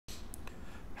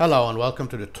Hello and welcome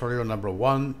to tutorial number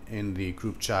 1 in the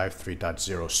GJ30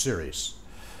 3.0 series.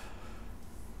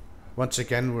 Once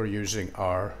again, we're using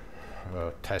our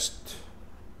test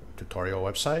tutorial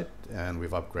website, and we've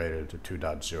upgraded to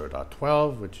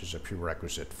 2.0.12, which is a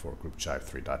prerequisite for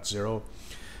GJ30 3.0.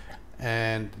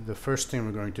 And the first thing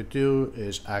we're going to do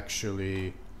is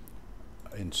actually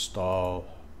install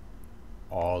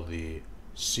all the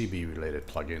CB related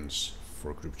plugins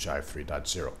for GJ30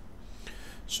 3.0.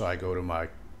 So I go to my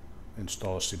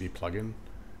install CB plugin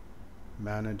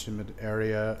management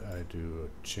area, I do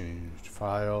a change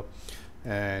file,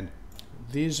 and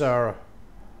these are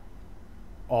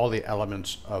all the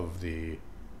elements of the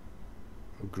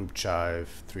GJ30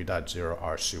 3.0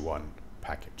 RC1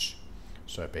 package.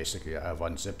 So basically I've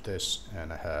unzipped this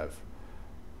and I have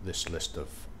this list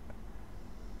of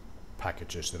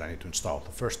packages that I need to install.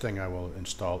 The first thing I will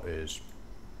install is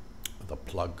the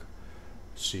plug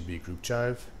CB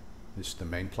GJ30. This is the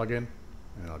main plugin,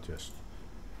 and I'll just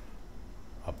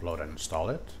upload and install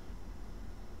it.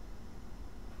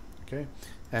 Okay,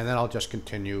 and then I'll just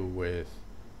continue with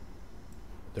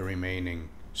the remaining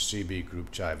CB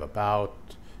GJ30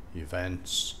 about,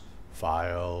 events,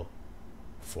 file,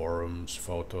 forums,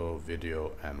 photo,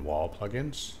 video, and wall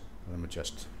plugins. Let me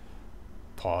just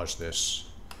pause this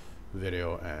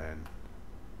video and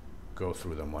go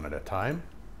through them one at a time.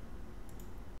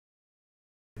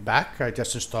 Back, I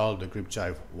just installed the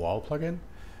GJ30 wall plugin.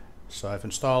 So I've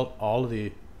installed all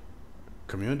the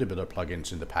community builder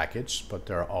plugins in the package, but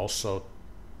there are also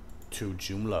 2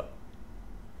 Joomla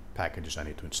packages I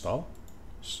need to install.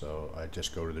 So I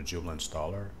just go to the Joomla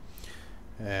installer,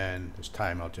 and this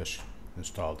time I'll just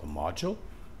install the module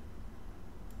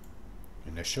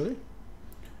initially.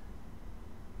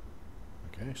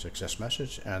 Okay, success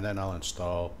message, and then I'll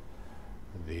install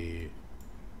the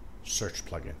search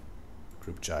plugin,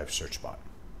 GJ30 search bot.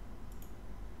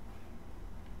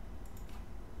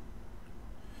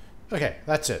 Okay,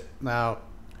 that's it. Now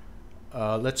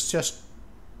let's just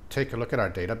take a look at our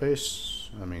database.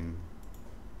 I mean,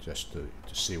 just to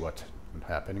see what's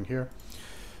happening here.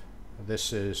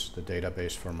 This is the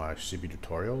database for my CB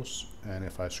tutorials, and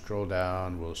if I scroll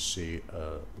down, we'll see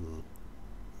a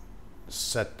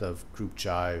set of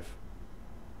GJ30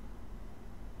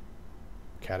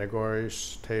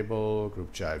 categories table,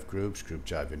 GJ30 groups,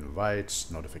 GJ30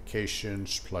 invites,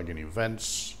 notifications, plugin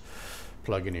events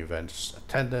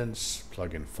attendance,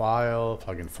 plugin file,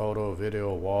 plugin photo,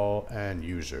 video, wall, and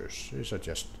users. These are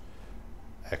just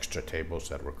extra tables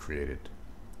that were created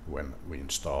when we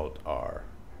installed our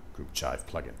GJ30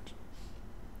 plugin.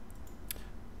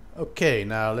 Okay,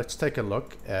 now let's take a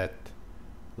look at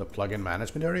the plugin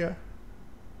management area.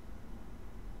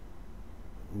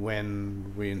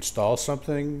 When we install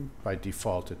something, by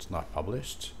default it's not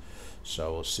published.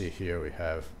 So we'll see here we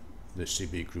have the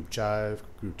CB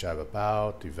GJ30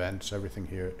 about, events, everything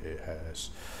here. It has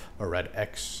a red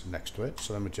X next to it.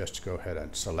 So let me just go ahead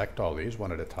and select all these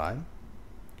one at a time.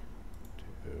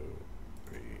 2,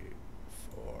 3,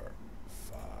 4,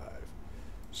 5,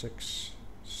 6,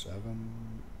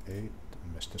 7, 8.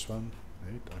 I missed this one.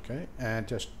 8. Okay, and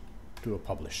just do a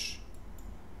publish.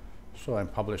 So I'm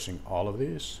publishing all of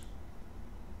these.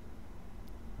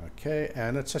 Okay,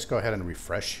 and let's just go ahead and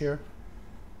refresh here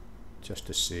just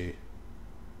to see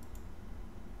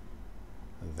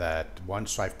that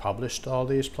once I've published all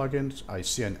these plugins, I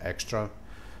see an extra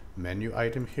menu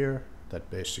item here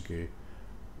that basically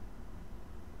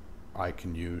I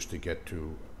can use to get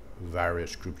to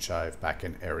various GJ30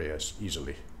 backend areas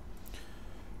easily.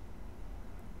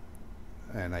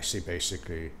 And I see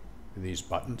basically these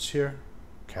buttons here: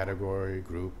 category,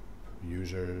 group,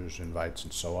 users, invites,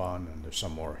 and so on. And there's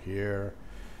some more here.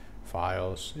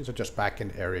 Files. These are just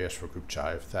backend areas for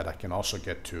GJ30 that I can also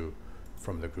get to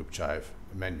from the GJ30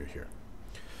 menu here.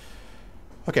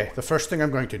 Okay, the first thing I'm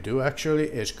going to do actually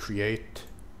is create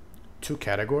 2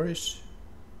 categories.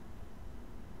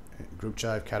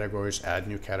 GJ30 categories, add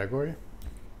new category.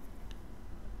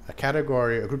 A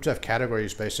GJ30 category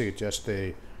is basically just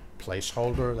a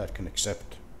placeholder that can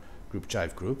accept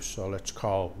GJ30 groups. So let's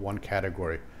call one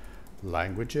category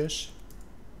languages.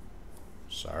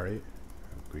 Sorry,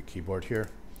 Greek keyboard here.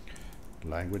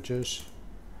 Languages.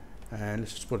 And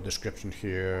let's just put a description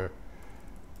here.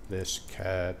 This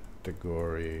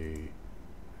category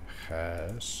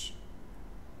has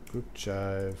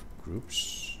GJ30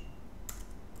 groups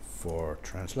for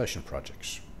translation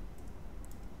projects.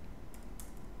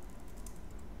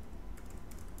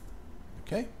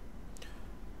 Okay.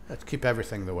 Let's keep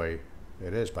everything the way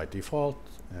it is by default,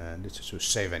 and this is to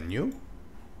save and new.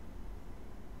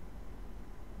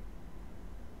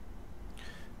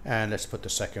 And let's put the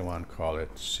second one, call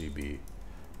it CB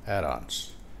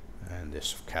add-ons. And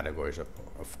this categories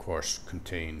of course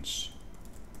contains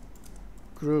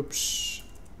groups.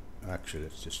 Actually,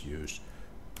 let's just use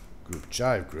group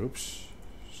jive groups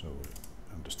so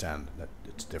we understand that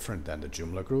it's different than the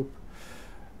Joomla group.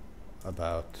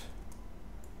 About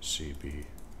CB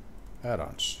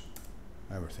add-ons.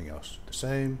 Everything else the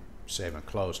same. Save and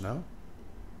close now.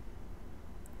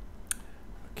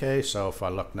 Okay, so if I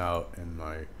look now in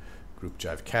my group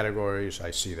jive categories,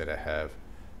 I see that I have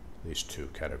these two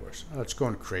categories. Let's go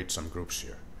and create some groups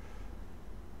here.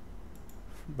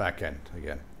 Backend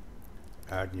again.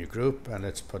 Add new group, and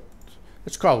let's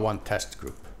call one test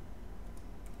group.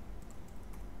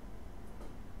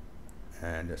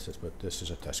 And this is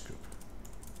a test group.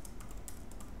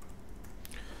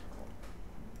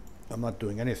 I'm not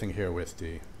doing anything here with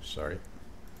the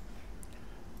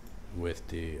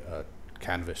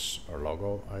canvas or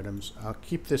logo items. I'll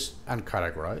keep this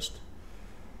uncategorized.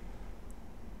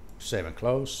 Save and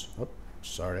close. Oh,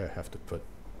 sorry, I have to put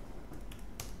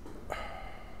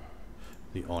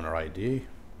the owner ID.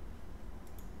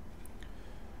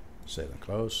 Save and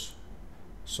close.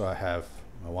 So I have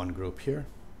my one group here.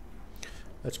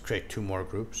 Let's create two more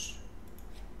groups.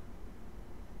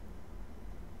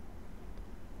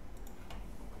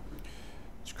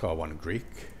 Let's call one Greek.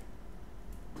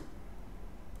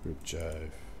 Group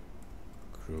jive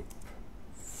group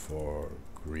for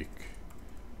Greek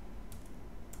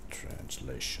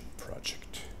translation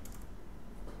project.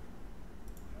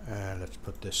 And let's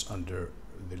put this under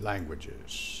the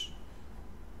languages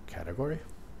category.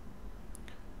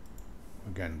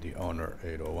 Again, the owner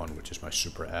 801, which is my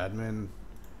super admin.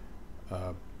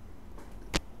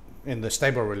 In the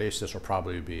stable release, this will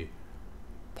probably be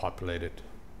populated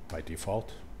by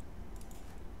default.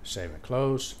 Save and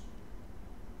close.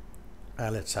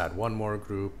 And let's add one more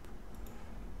group.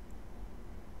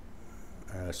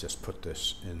 And let's just put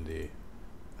this in the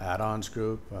add-ons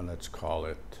group, and let's call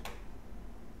it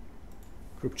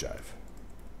group jive.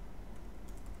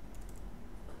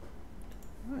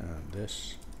 And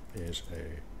this is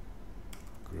a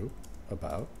group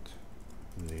about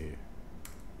the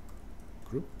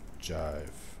group jive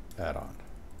add-on.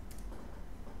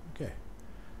 Okay,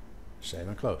 save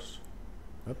and close.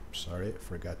 Oops, sorry,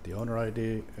 forgot the owner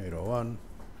ID, 801.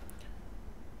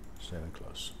 Save and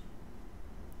close.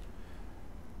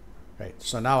 Right,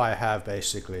 so now I have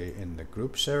basically in the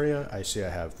groups area, I see I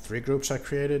have three groups I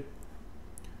created.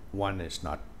 One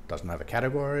doesn't have a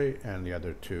category, and the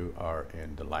other two are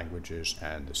in the languages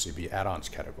and the CB add-ons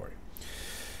category.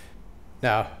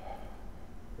 Now,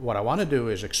 what I want to do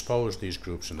is expose these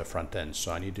groups in the front end,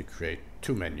 so I need to create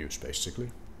two menus basically.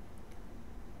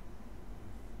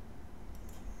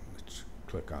 Let's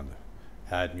click on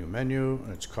the add new menu.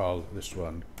 Let's call this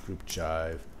one group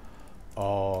jive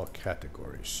all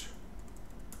categories.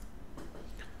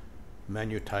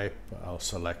 Menu type, I'll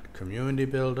select community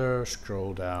builder,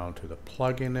 scroll down to the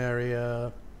plugin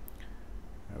area.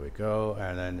 There we go,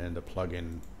 and then in the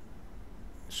plugin,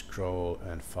 scroll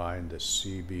and find the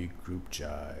CB group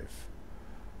jive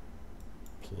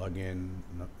plugin.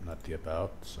 No, not the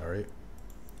about, sorry,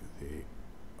 the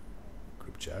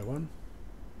group jive one.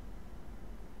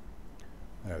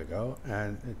 There we go,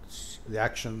 and it's the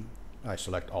action. I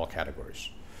select all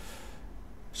categories.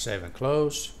 Save and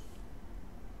close.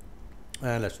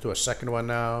 And let's do a second one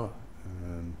now.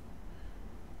 And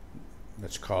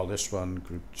let's call this one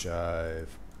group jive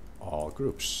all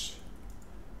groups.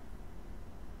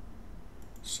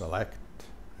 Select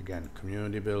again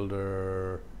community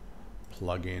builder,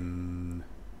 plugin,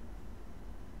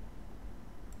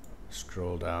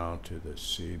 scroll down to the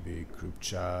CB group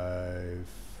jive.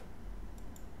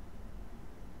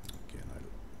 Again,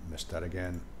 I missed that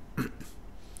again.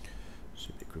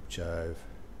 CB group jive.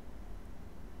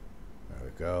 There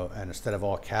we go. And instead of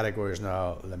all categories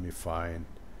now, let me find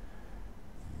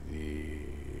the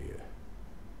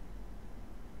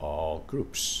all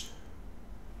groups.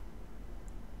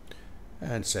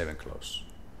 And save and close.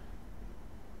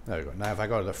 There we go. Now if I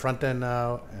go to the front end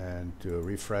now and do a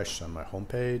refresh on my home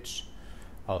page,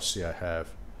 I'll see I have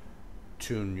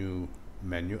two new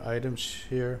menu items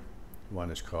here.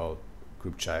 One is called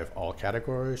group jive all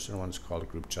categories, and one is called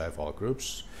group jive all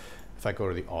groups. If I go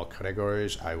to the all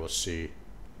categories, I will see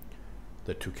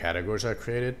the two categories I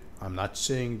created. I'm not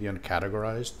seeing the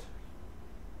uncategorized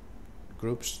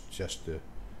groups, just the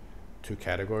two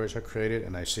categories I created,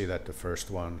 and I see that the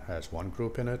first one has one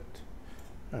group in it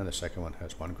and the second one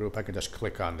has one group. I can just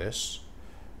click on this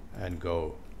and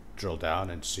go drill down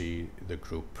and see the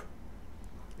group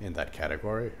in that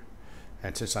category.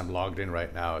 And since I'm logged in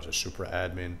right now as a super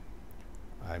admin,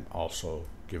 I'm also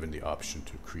given the option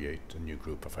to create a new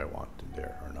group if I want in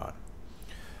there or not.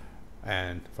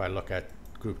 And if I look at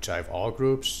Group Jive All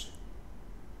Groups,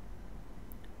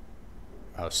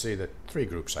 I'll see that 3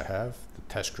 groups I have: the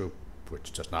test group,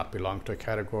 which does not belong to a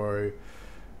category,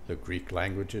 the Greek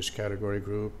languages category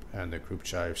group, and the Group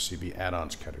Jive CB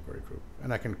add-ons category group.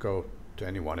 And I can go to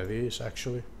any one of these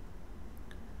actually.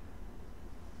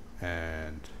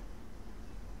 And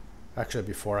actually,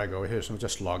 before I go here, so I'll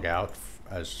just log out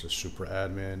as a super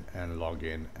admin and log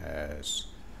in as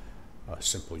a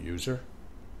simple user.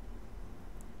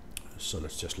 So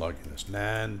let's just log in as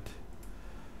NAND.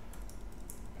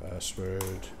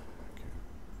 Password.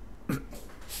 Okay.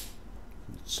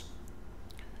 It's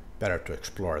better to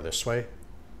explore this way.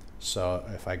 So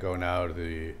if I go now to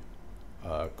the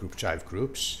Group Jive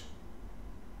Groups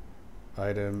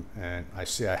item, and I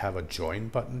see I have a join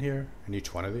button here in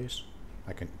each one of these.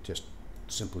 I can just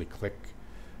simply click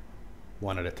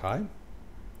one at a time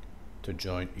to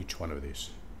join each one of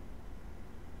these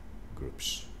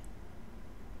groups.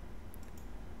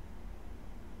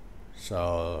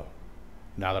 So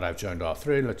now that I've joined all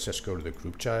 3, let's just go to the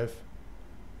Group Jive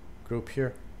group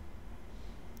here,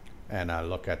 and I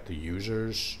look at the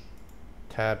users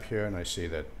tab here, and I see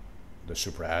that the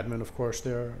super admin, of course,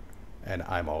 there, and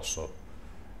I'm also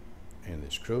in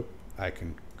this group. I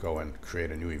can go and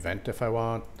create a new event if I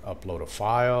want, upload a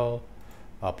file,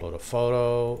 upload a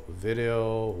photo,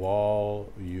 video,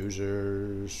 wall,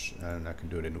 users, and I can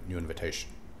do a new invitation.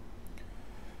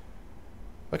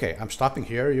 Okay, I'm stopping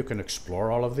here. You can explore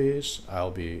all of these.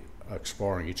 I'll be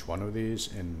exploring each one of these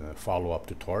in a follow-up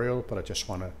tutorial, but I just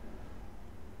want to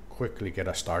quickly get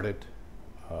us started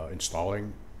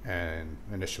installing an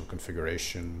initial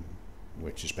configuration,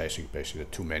 which is basically the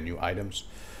 2 menu items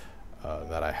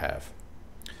that I have.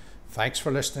 Thanks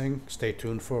for listening. Stay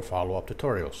tuned for follow-up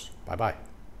tutorials. Bye-bye.